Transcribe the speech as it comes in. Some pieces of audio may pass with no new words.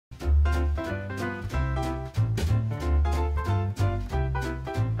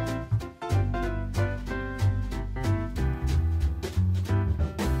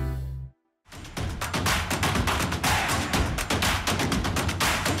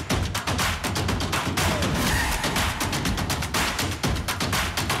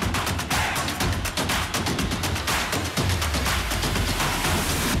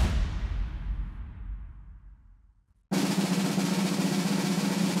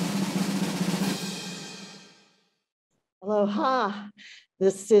Aloha.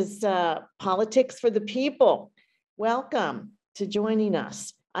 This is Politics for the People. Welcome to joining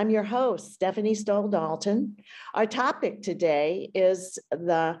us. I'm your host, Stephanie Dalton. Our topic today is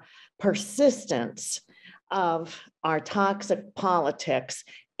the persistence of our toxic politics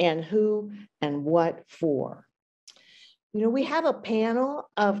and who and what for. You know, we have a panel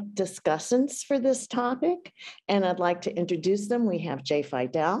of discussants for this topic, and I'd like to introduce them. We have Jay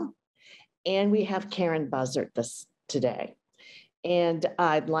Fidell, and we have Karen Buzzard today. And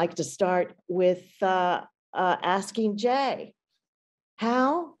I'd like to start with asking Jay,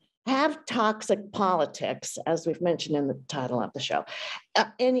 how have toxic politics, as we've mentioned in the title of the show,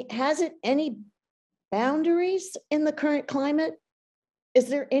 has it any boundaries in the current climate? Is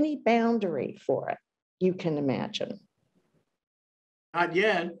there any boundary for it you can imagine? Not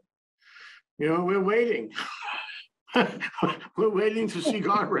yet. You know, we're waiting. We're waiting to see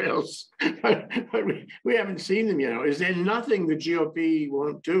guardrails. we haven't seen them yet. Is there nothing the GOP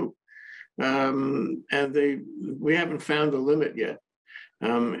won't do? And we haven't found the limit yet.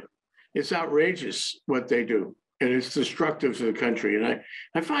 It's outrageous what they do, and it's destructive to the country. And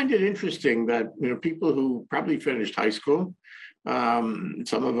I find it interesting that, you know, people who probably finished high school, some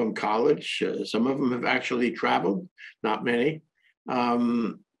of them college, some of them have actually traveled, not many.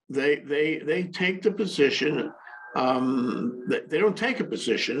 They take the position. They don't take a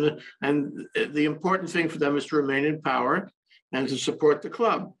position, and the important thing for them is to remain in power and to support the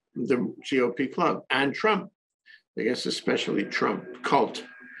club, the GOP club, and Trump. I guess especially Trump cult.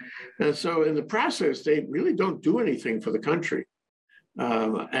 And so in the process, they really don't do anything for the country.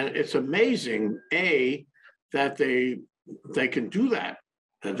 And it's amazing, A, that they can do that.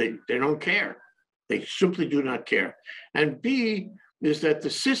 They don't care. They simply do not care. And B, is that the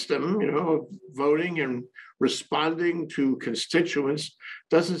system, you know, of voting and responding to constituents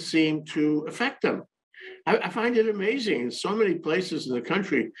doesn't seem to affect them. I find it amazing in so many places in the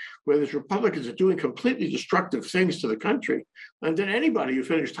country where these Republicans are doing completely destructive things to the country. And then anybody who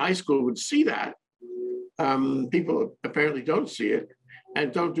finished high school would see that. People apparently don't see it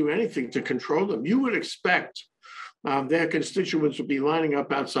and don't do anything to control them. You would expect their constituents would be lining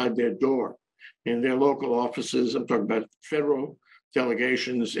up outside their door in their local offices. I'm talking about federal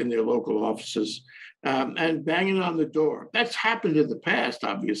delegations in their local offices and banging on the door. That's happened in the past,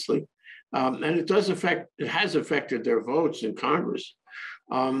 obviously. And it has affected their votes in Congress.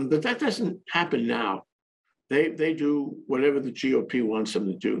 But that doesn't happen now. They do whatever the GOP wants them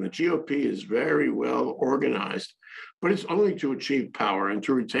to do. And the GOP is very well organized, but it's only to achieve power and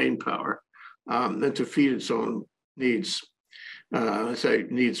to retain power and to feed its own needs. I say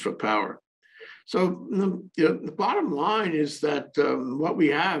needs for power. So the bottom line is that what we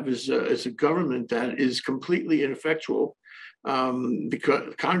have is a government that is completely ineffectual,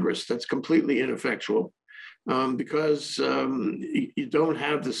 because Congress that's completely ineffectual, because you don't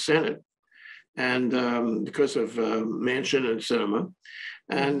have the Senate, and because of Manchin and Sinema,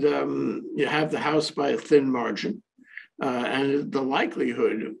 and you have the House by a thin margin, and the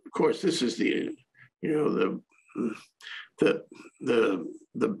likelihood, of course, this is the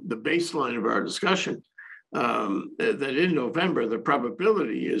baseline of our discussion, that in November, the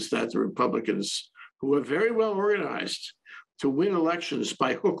probability is that the Republicans, who are very well organized to win elections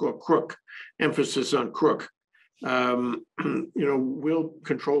by hook or crook, emphasis on crook, will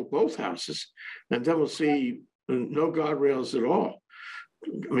control both houses. And then we'll see no guardrails at all.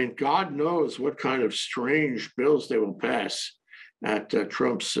 I mean, God knows what kind of strange bills they will pass at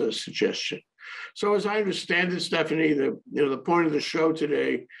Trump's suggestion. So as I understand it, Stephanie, the point of the show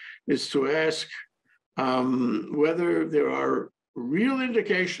today is to ask whether there are real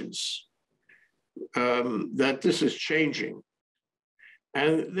indications that this is changing.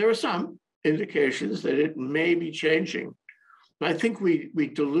 And there are some indications that it may be changing. But I think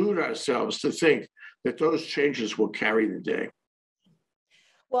we delude ourselves to think that those changes will carry the day.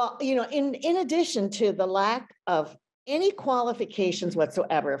 Well, you know, in addition to the lack of any qualifications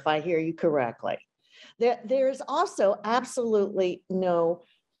whatsoever, if I hear you correctly, there's also absolutely no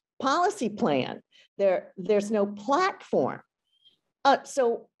policy plan. There's no platform.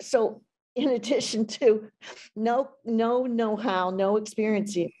 So in addition to no know-how, no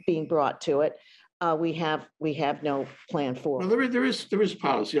experience being brought to it, we have no plan for it. Well, there is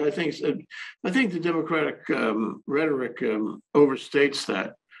policy. I think the Democratic rhetoric overstates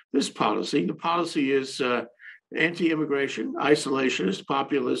that. The policy is anti-immigration, isolationist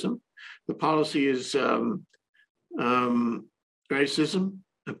populism. The policy is racism,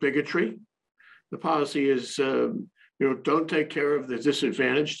 bigotry. The policy is don't take care of the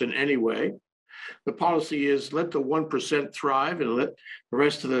disadvantaged in any way. The policy is let the 1% thrive and let the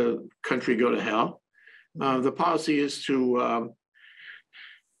rest of the country go to hell. The policy is to,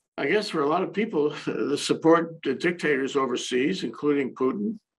 I guess, for a lot of people, support the dictators overseas, including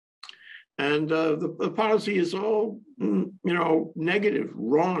Putin. And the policy is all, negative,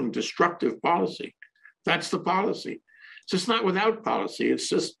 wrong, destructive policy. That's the policy. It's just not without policy. It's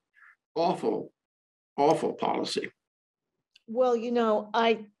just awful, awful policy. Well,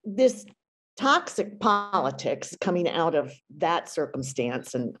 this toxic politics coming out of that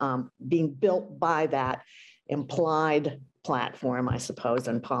circumstance and being built by that implied platform, I suppose,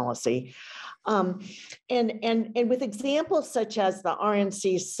 and policy. And with examples such as the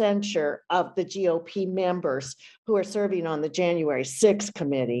RNC's censure of the GOP members who are serving on the January 6th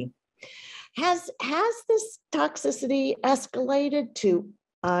committee, has this toxicity escalated to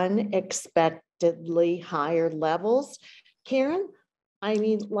unexpectedly higher levels? Karen, I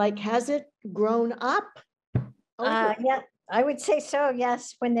mean, has it grown up? Yeah, I would say so.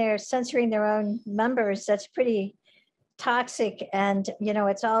 Yes, when they're censoring their own members, that's pretty toxic. And,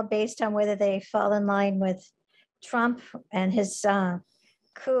 it's all based on whether they fall in line with Trump and his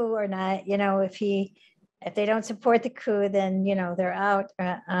coup or not. If they don't support the coup, then, they're out.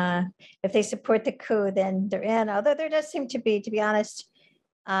 If they support the coup, then they're in. Although there does seem to be honest,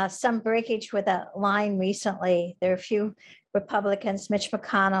 some breakage with that line recently. There are a few Republicans. Mitch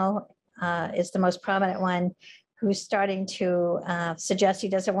McConnell is the most prominent one, who's starting to suggest he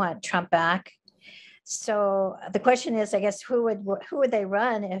doesn't want Trump back. So the question is, I guess, who would they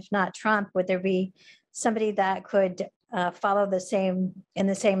run if not Trump? Would there be somebody that could follow in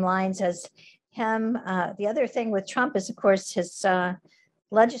the same lines as him? The other thing with Trump is, of course, his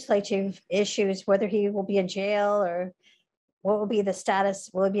legislative issues, whether he will be in jail or what will be the status.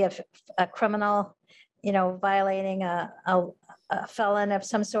 Will he be a criminal, violating a felon of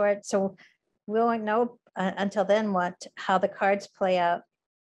some sort? So we won't know until then how the cards play out.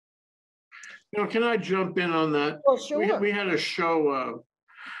 Can I jump in on that? Well, sure. We had a show a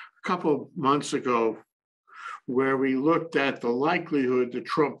couple of months ago where we looked at the likelihood that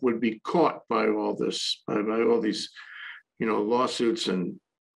Trump would be caught by all this, by all these, lawsuits and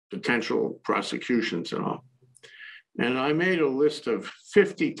potential prosecutions and all. And I made a list of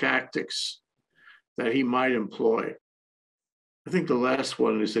 50 tactics that he might employ. I think the last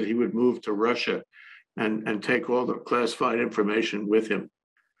one is that he would move to Russia and take all the classified information with him.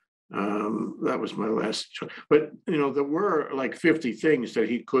 That was my last choice. But, there were like 50 things that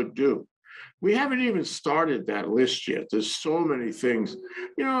he could do. We haven't even started that list yet. There's so many things,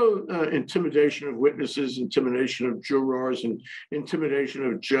 intimidation of witnesses, intimidation of jurors, and intimidation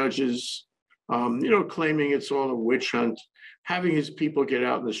of judges, claiming it's all a witch hunt, having his people get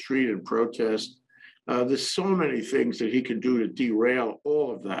out in the street and protest. There's so many things that he can do to derail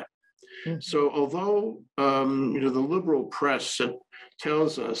all of that. Mm-hmm. So although, the liberal press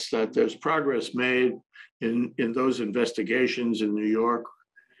tells us that there's progress made in those investigations in New York,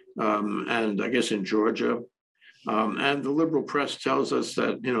 and I guess in Georgia, and the liberal press tells us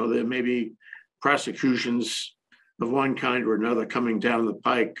that, there may be prosecutions of one kind or another coming down the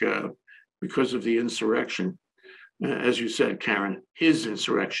pike because of the insurrection. As you said, Karen, his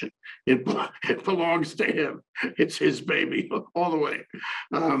insurrection. It belongs to him. It's his baby all the way.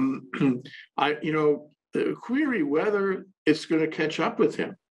 The query whether it's going to catch up with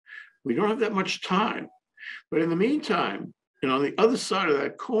him. We don't have that much time. But in the meantime, on the other side of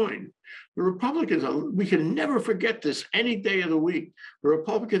that coin, the Republicans, we can never forget this any day of the week. The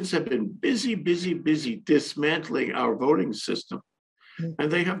Republicans have been busy dismantling our voting system. And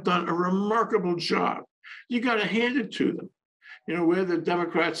they have done a remarkable job. You got to hand it to them. Where the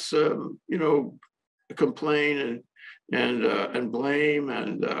Democrats, complain and blame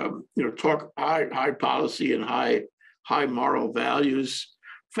and talk high policy and high moral values.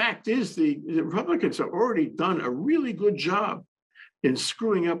 Fact is, the Republicans have already done a really good job in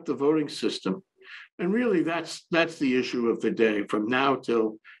screwing up the voting system, and really that's the issue of the day from now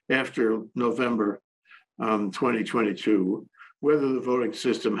till after November 2022. Whether the voting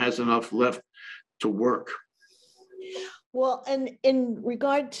system has enough left to work. Well, and in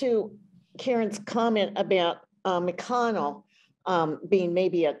regard to Karen's comment about McConnell being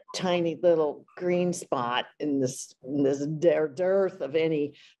maybe a tiny little green spot in this dearth of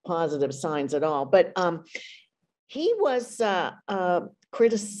any positive signs at all, but he was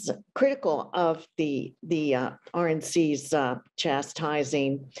critical of the RNC's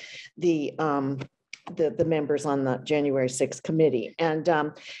chastising the members on the January 6th committee.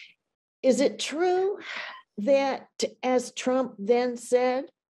 And is it true that, as Trump then said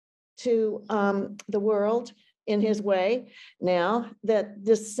to the world in his way now, that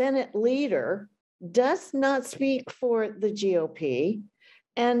the Senate leader does not speak for the GOP,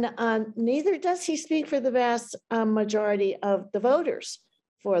 And neither does he speak for the vast majority of the voters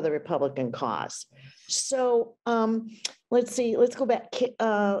for the Republican cause. So let's see, let's go back.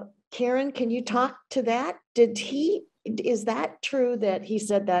 Karen, can you talk to that? Is that true that he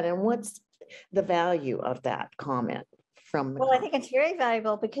said that? And what's the value of that comment from? Well, I think it's very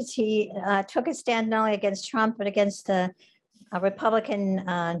valuable because he took a stand not only against Trump, but against the Republican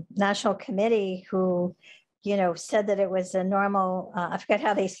National Committee who, said that it was a normal, I forget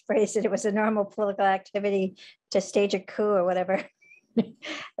how they phrased it, it was a normal political activity to stage a coup or whatever.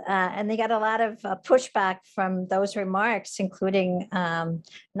 And they got a lot of pushback from those remarks, including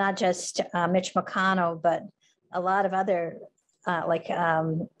not just Mitch McConnell, but a lot of other, like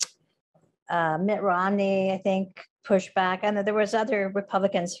Mitt Romney, I think, pushed back. And there was other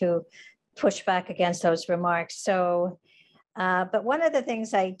Republicans who pushed back against those remarks. So, but one of the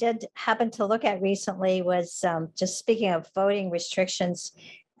things I did happen to look at recently was just speaking of voting restrictions,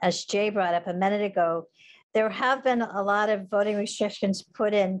 as Jay brought up a minute ago, there have been a lot of voting restrictions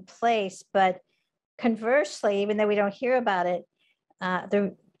put in place, but conversely, even though we don't hear about it,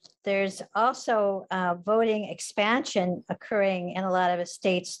 there's also voting expansion occurring in a lot of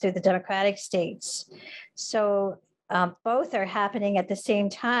states through the Democratic states. So both are happening at the same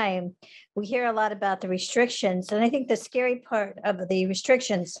time. We hear a lot about the restrictions, and I think the scary part of the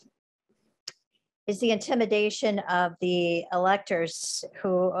restrictions is the intimidation of the electors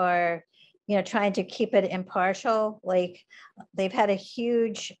who are trying to keep it impartial. Like they've had a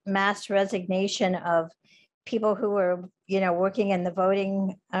huge mass resignation of people who were, working in the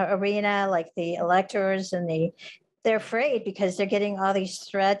voting arena, like the electors, and they're afraid because they're getting all these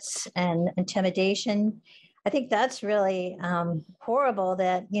threats and intimidation. I think that's really horrible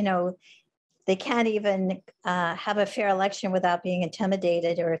that, they can't even have a fair election without being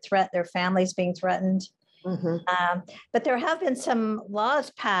intimidated or their families being threatened. Mm-hmm. But there have been some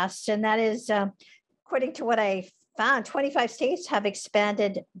laws passed, and that is, according to what I found, 25 states have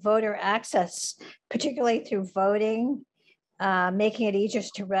expanded voter access, particularly through voting, making it easier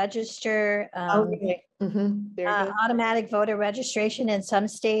to register, automatic voter registration in some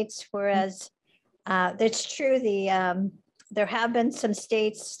states, whereas it's true, there have been some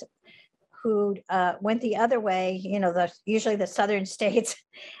states who went the other way, usually the southern states,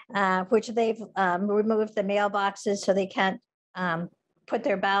 which they've removed the mailboxes so they can't put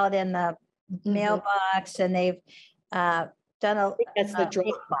their ballot in the mailbox, and they've done that's the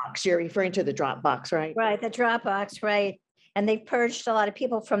drop box. You're referring to the drop box, right? Right, the drop box, right. And they purged a lot of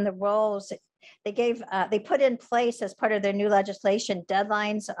people from the rolls. They put in place as part of their new legislation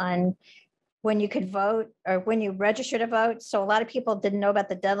deadlines on when you could vote or when you register to vote. So a lot of people didn't know about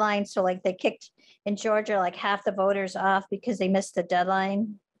the deadline. So like they kicked in Georgia, like half the voters off because they missed the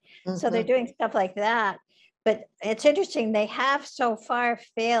deadline. So they're doing stuff like that. But it's interesting, they have so far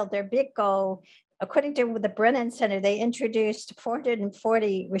failed their big goal. According to the Brennan Center, they introduced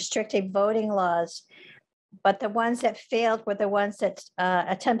 440 restrictive voting laws, but the ones that failed were the ones that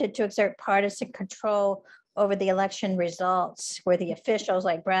attempted to exert partisan control over the election results, where the officials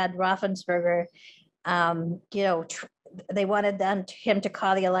like Brad Raffensperger, they wanted him to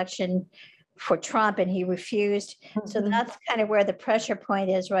call the election for Trump, and he refused. So that's kind of where the pressure point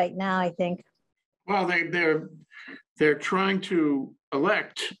is right now, I think. Well, they're trying to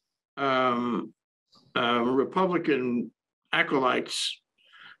elect Republican acolytes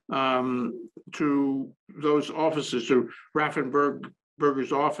to those offices, to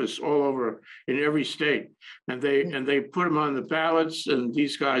Raffensperger's office all over in every state, and they put them on the ballots, and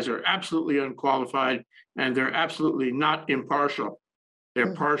these guys are absolutely unqualified, and they're absolutely not impartial.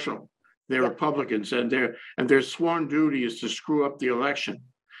 They're partial. They're Republicans, and their sworn duty is to screw up the election.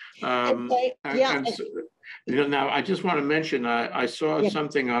 Now I just want to mention, I saw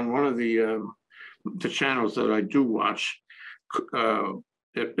something on one of the channels that I do watch.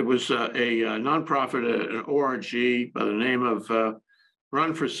 It was a nonprofit, an ORG by the name of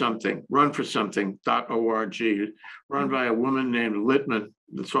runforsomething.org, run by a woman named Littman.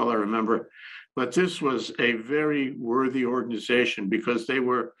 That's all I remember. But this was a very worthy organization because they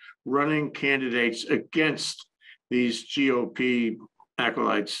were running candidates against these GOP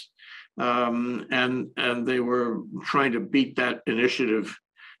acolytes. And they were trying to beat that initiative,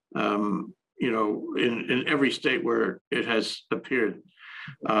 in every state where it has appeared.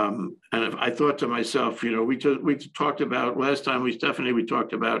 And I thought to myself, we talked about last time, Stephanie, we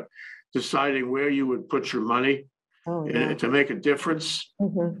talked about deciding where you would put your money to make a difference.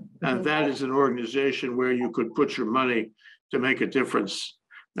 And that is an organization where you could put your money to make a difference.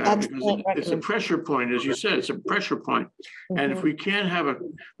 Because it's a pressure point, as you said, it's a pressure point. And if we can't have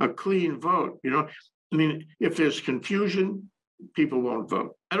a clean vote, if there's confusion, people won't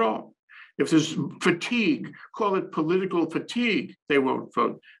vote at all. If there's fatigue, call it political fatigue, they won't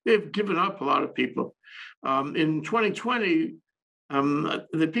vote. They've given up a lot of people. In 2020,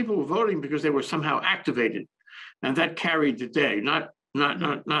 the people were voting because they were somehow activated, and that carried the day. Not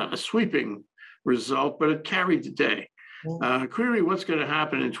a sweeping result, but it carried the day. Query what's going to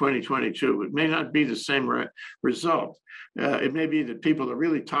happen in 2022. It may not be the same result. It may be that people are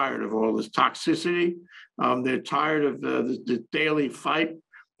really tired of all this toxicity. They're tired of the daily fight.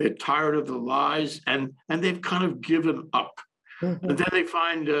 They're tired of the lies, and they've kind of given up. And then they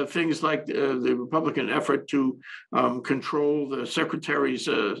find things like the Republican effort to control the Secretary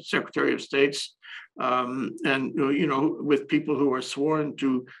of State's, and with people who are sworn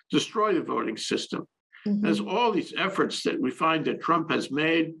to destroy the voting system. There's all these efforts that we find that Trump has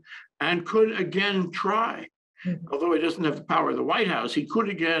made and could again try. Although he doesn't have the power of the White House, he could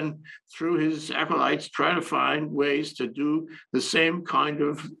again, through his acolytes, try to find ways to do the same kind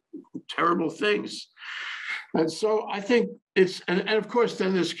of terrible things. And so I think and of course,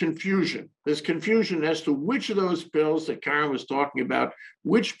 then there's confusion. There's confusion as to which of those bills that Karen was talking about,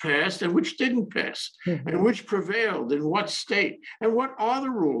 which passed and which didn't pass, and which prevailed in what state, and what are the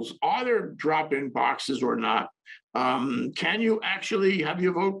rules? Are there drop-in boxes or not? Can you actually have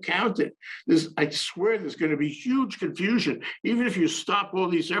your vote counted? I swear there's going to be huge confusion, even if you stop all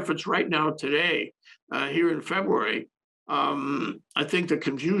these efforts right now today, here in February. I think the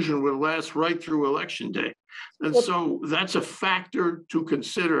confusion will last right through Election Day. And so that's a factor to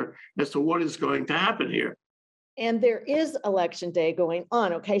consider as to what is going to happen here. And there is Election Day going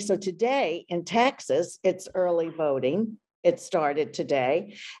on. Okay, so today in Texas, it's early voting. It started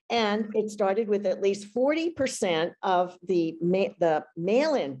today, and it started with at least 40% of the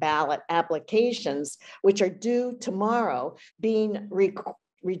mail-in ballot applications, which are due tomorrow, being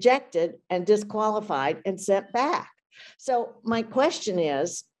rejected and disqualified and sent back. So my question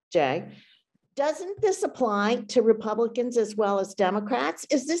is, Jay, doesn't this apply to Republicans as well as Democrats?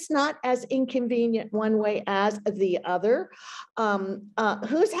 Is this not as inconvenient one way as the other?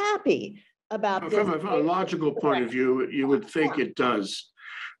 Who's happy about this? From a logical point of view, you would think it does.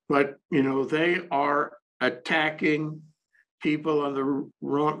 But, they are attacking people on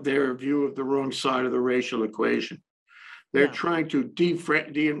their view of the wrong side of the racial equation. They're trying to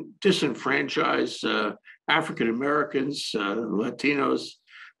disenfranchise African Americans, Latinos,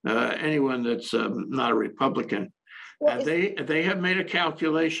 anyone that's not a Republican. Well, and they have made a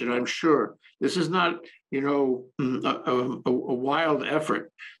calculation, I'm sure. This is not, a wild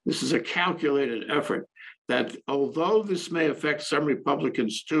effort. This is a calculated effort that, although this may affect some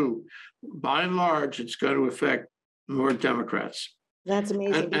Republicans too, by and large, it's going to affect more Democrats. That's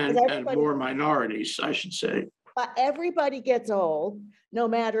amazing. And more minorities, I should say. But everybody gets old, no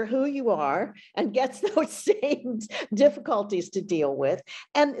matter who you are, and gets those same difficulties to deal with.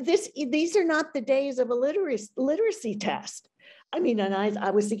 And these are not the days of a literacy test. I mean, and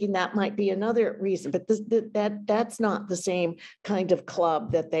I was thinking that might be another reason, but that's not the same kind of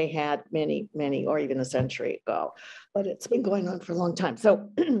club that they had many, or even a century ago. But it's been going on for a long time. So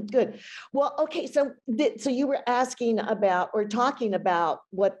good. Well, okay. So you were asking about or talking about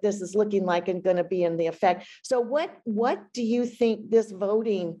what this is looking like and going to be in the effect. So what do you think this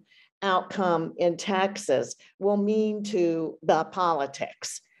voting outcome in Texas will mean to the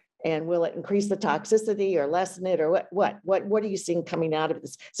politics? And will it increase the toxicity or lessen it, or what are you seeing coming out of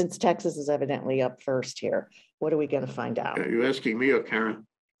this? Since Texas is evidently up first here, what are we going to find out? Are you asking me or Karen?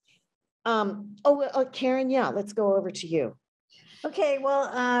 Karen, yeah, let's go over to you. Okay,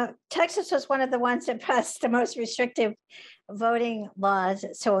 well, Texas was one of the ones that passed the most restrictive voting laws,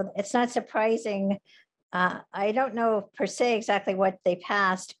 so it's not surprising. I don't know per se exactly what they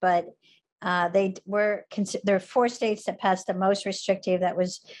passed, but there are 4 states that passed the most restrictive. That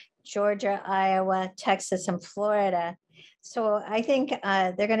was Georgia, Iowa, Texas, and Florida. So I think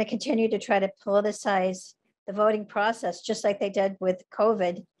they're going to continue to try to politicize the voting process, just like they did with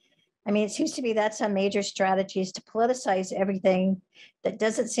COVID. I mean, it seems to be that's a major strategy, is to politicize everything that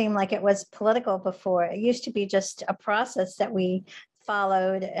doesn't seem like it was political before. It used to be just a process that we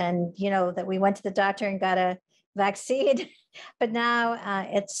followed, and that we went to the doctor and got a vaccine. But now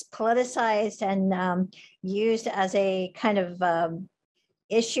it's politicized and used as a kind of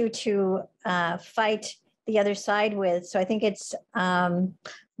issue to fight the other side with. So I think it's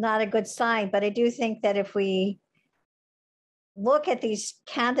not a good sign. But I do think that if we look at these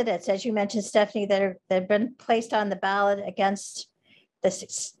candidates, as you mentioned, Stephanie, that have been placed on the ballot against the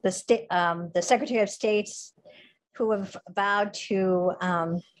Secretary of States who have vowed to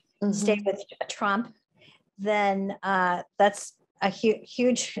stay with Trump, then that's a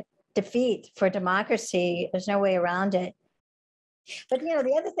huge defeat for democracy. There's no way around it. But the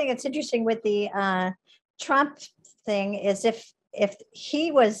other thing that's interesting with the Trump thing is if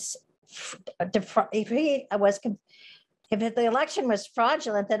he was if the election was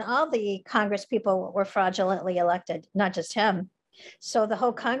fraudulent, then all the Congress people were fraudulently elected, not just him. So the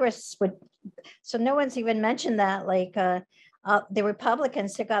whole Congress would. So no one's even mentioned that, like the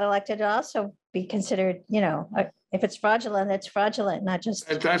Republicans that got elected would also be considered. If it's fraudulent, it's fraudulent, not just.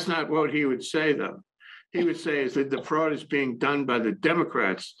 That's not what he would say, though. He would say is that the fraud is being done by the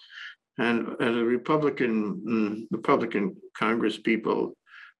Democrats, and the Republican Congress people,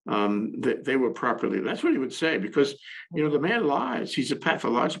 they were properly. That's what he would say, because the man lies. He's a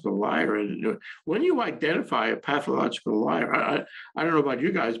pathological liar, and when you identify a pathological liar, I don't know about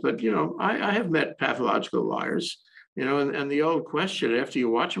you guys, but I have met pathological liars. And the old question after you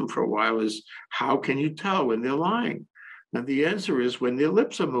watch them for a while is, how can you tell when they're lying? And the answer is when their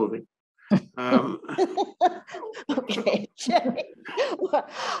lips are moving. Okay.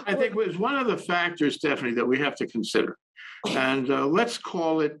 I think it was one of the factors, Stephanie, that we have to consider. And let's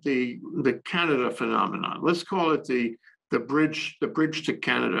call it the Canada phenomenon. Let's call it the bridge to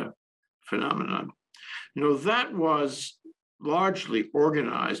Canada phenomenon. That was largely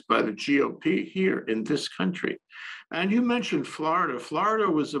organized by the GOP here in this country. And you mentioned Florida. Florida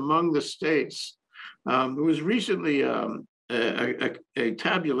was among the states. There was recently a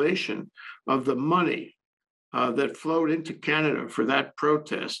tabulation of the money that flowed into Canada for that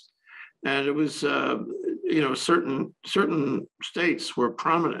protest. And it was, certain states were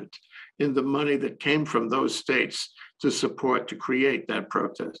prominent in the money that came from those states to create that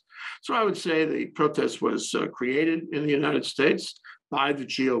protest. So I would say the protest was created in the United States by the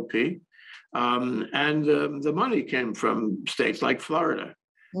GOP. And the money came from states like Florida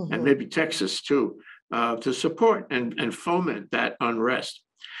and maybe Texas too, to support and foment that unrest.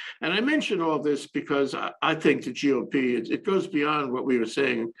 And I mention all this because I think the GOP, it goes beyond what we were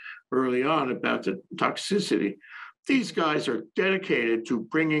saying early on about the toxicity. These guys are dedicated to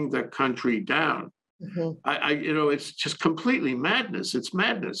bringing the country down. It's just completely madness. It's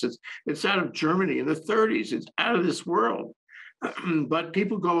madness. It's out of Germany in the 30s. It's out of this world. But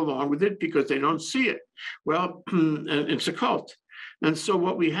people go along with it because they don't see it. Well, it's a cult. And so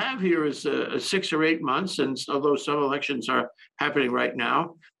what we have here is 6 or 8 months, and although some elections are happening right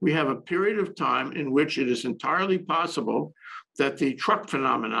now, we have a period of time in which it is entirely possible that the truck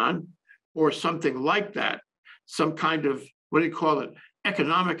phenomenon or something like that, some kind of,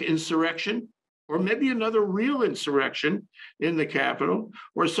 economic insurrection, or maybe another real insurrection in the Capitol,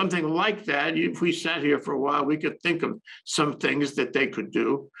 or something like that. If we sat here for a while, we could think of some things that they could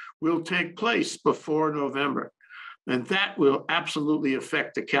do, will take place before November. And that will absolutely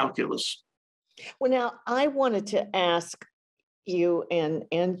affect the calculus. Well, now I wanted to ask you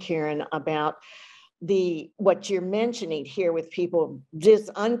and Karen about what you're mentioning here with people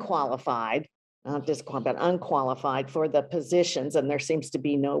unqualified for the positions, and there seems to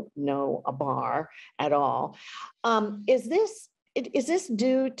be no bar at all. Is this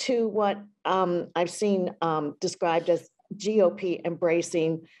due to what I've seen described as GOP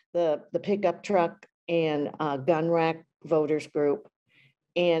embracing the pickup truck and gun rack voters group?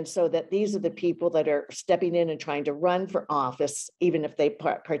 And so that these are the people that are stepping in and trying to run for office, even if they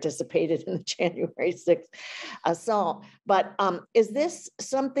participated in the January 6th assault. But is this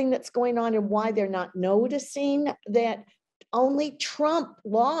something that's going on, and why they're not noticing that only Trump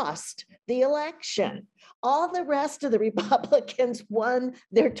lost the election? All the rest of the Republicans won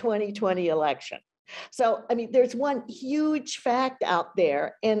their 2020 election. So, there's one huge fact out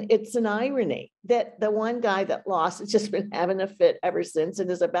there, and it's an irony that the one guy that lost has just been having a fit ever since and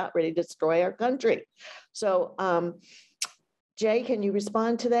is about ready to destroy our country. So, Jay, can you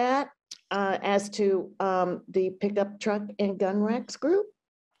respond to that as to the pickup truck and gun racks group?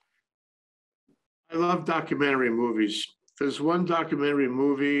 I love documentary movies. There's one documentary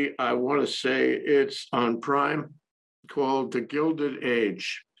movie, I want to say it's on Prime, called The Gilded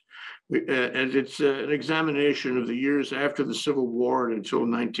Age. And it's an examination of the years after the Civil War and until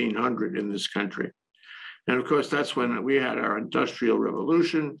 1900 in this country. And of course, that's when we had our Industrial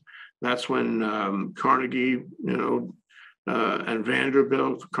Revolution. That's when Carnegie, and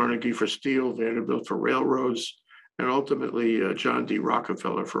Vanderbilt, Carnegie for steel, Vanderbilt for railroads, and ultimately John D.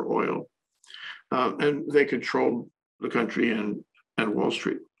 Rockefeller for oil. And they controlled the country and Wall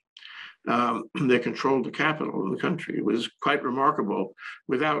Street. They controlled the capital of the country. It was quite remarkable.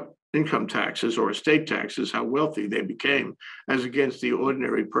 Without income taxes or estate taxes, how wealthy they became as against the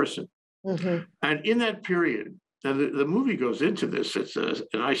ordinary person. And in that period, and the movie goes into this,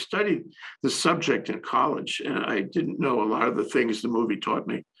 and I studied the subject in college, and I didn't know a lot of the things the movie taught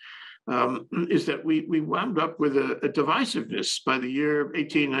me. is that we wound up with a divisiveness by the year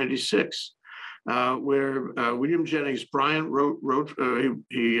 1896, where William Jennings Bryan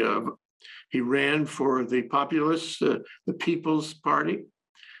he ran for the Populists, the People's Party,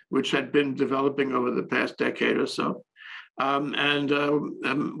 which had been developing over the past decade or so.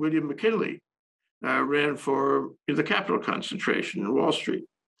 William McKinley ran for the capital concentration in Wall Street.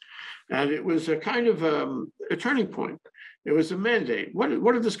 And it was a kind of a turning point. It was a mandate. What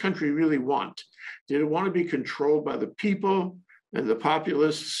did this country really want? Did it want to be controlled by the people and the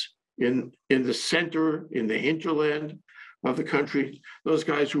populists in the center, in the hinterland of the country? Those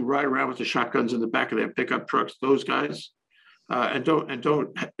guys who ride around with the shotguns in the back of their pickup trucks, those guys, and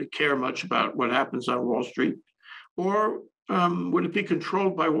don't care much about what happens on Wall Street? Or would it be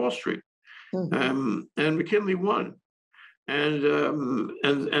controlled by Wall Street? And McKinley won.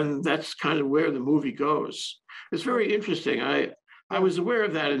 And that's kind of where the movie goes. It's very interesting. I was aware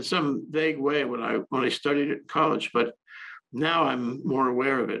of that in some vague way when I studied it in college, but now I'm more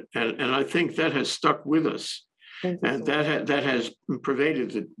aware of it, and I think that has stuck with us, and that has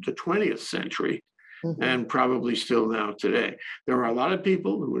pervaded the 20th century, and probably still now today. There are a lot of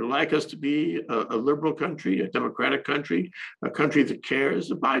people who would like us to be a liberal country, a democratic country, a country that cares,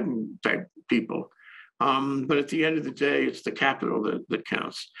 the Biden type people. But at the end of the day, it's the capital that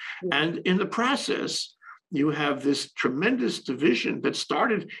counts. And in the process, you have this tremendous division that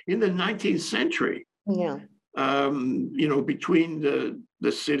started in the 19th century. Between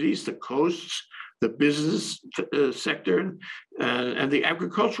the cities, the coasts, the business sector, and the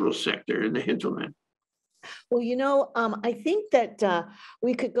agricultural sector in the hinterland. Well, I think that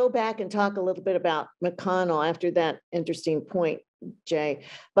we could go back and talk a little bit about McConnell after that interesting point, Jay.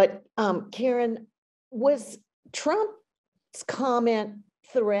 But Karen, was Trump's comment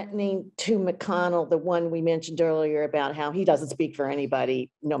threatening to McConnell, the one we mentioned earlier about how he doesn't speak for anybody,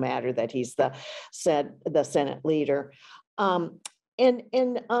 no matter that he's the Senate leader? Is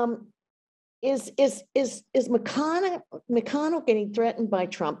McConnell getting threatened by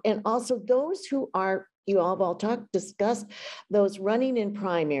Trump? And also those who are, you all have discussed those running in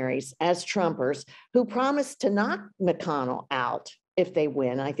primaries as Trumpers who promised to knock McConnell out if they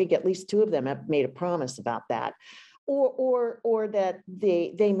win. I think at least two of them have made a promise about that, or that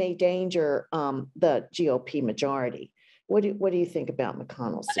they may danger the GOP majority. What do you think about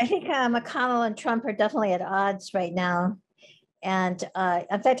McConnell's situation? I think McConnell and Trump are definitely at odds right now. And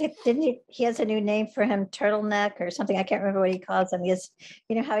in fact, he has a new name for him, Turtleneck or something. I can't remember what he calls him. He has,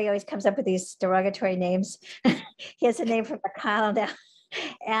 you know how he always comes up with these derogatory names. He has a name for McConnell now.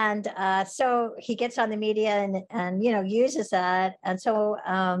 And so he gets on the media and uses that. And so,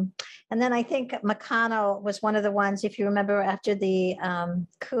 and then I think McConnell was one of the ones, if you remember, after the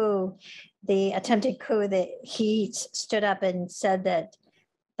coup, the attempted coup, that he stood up and said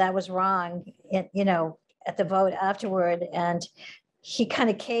that was wrong, at the vote afterward. And he kind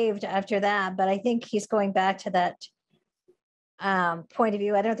of caved after that. But I think he's going back to that point of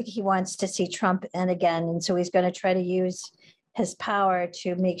view. I don't think he wants to see Trump in again. And so he's going to try to use his power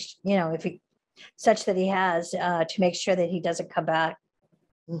to make, if he, such that he has, to make sure that he doesn't come back.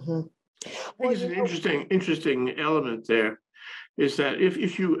 I think it's an interesting element there, is that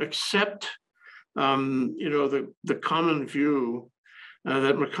if you accept, the common view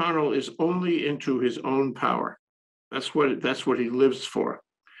that McConnell is only into his own power, that's what he lives for.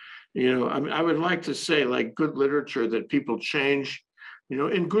 I would like to say, like good literature, that people change.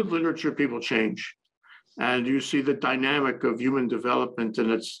 In good literature, people change. And you see the dynamic of human development,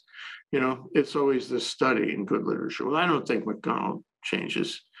 and it's always the study in good literature. Well, I don't think McConnell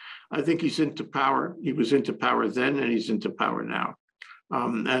changes. I think he's into power. He was into power then, and he's into power now.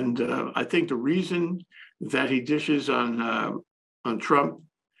 I think the reason that he dishes on Trump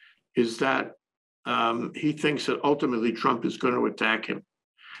is that he thinks that ultimately Trump is going to attack him.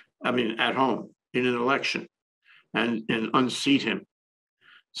 At home in an election, and unseat him.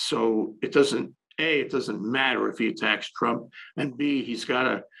 So it doesn't matter if he attacks Trump, and B, he's got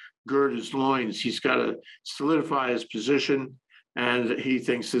to gird his loins. He's got to solidify his position, and he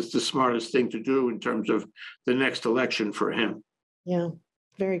thinks it's the smartest thing to do in terms of the next election for him. Yeah,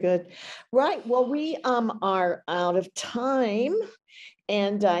 very good. Right. Well, we are out of time,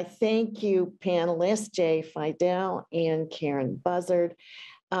 and I thank you, panelists Jay Fidell and Karen Buzzard,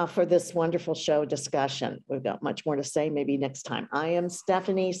 for this wonderful show discussion. We've got much more to say, maybe next time. I am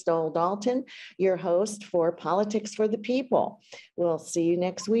Stephanie Dalton, your host for Politics for the People. We'll see you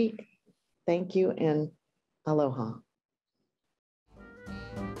next week. Thank you and aloha.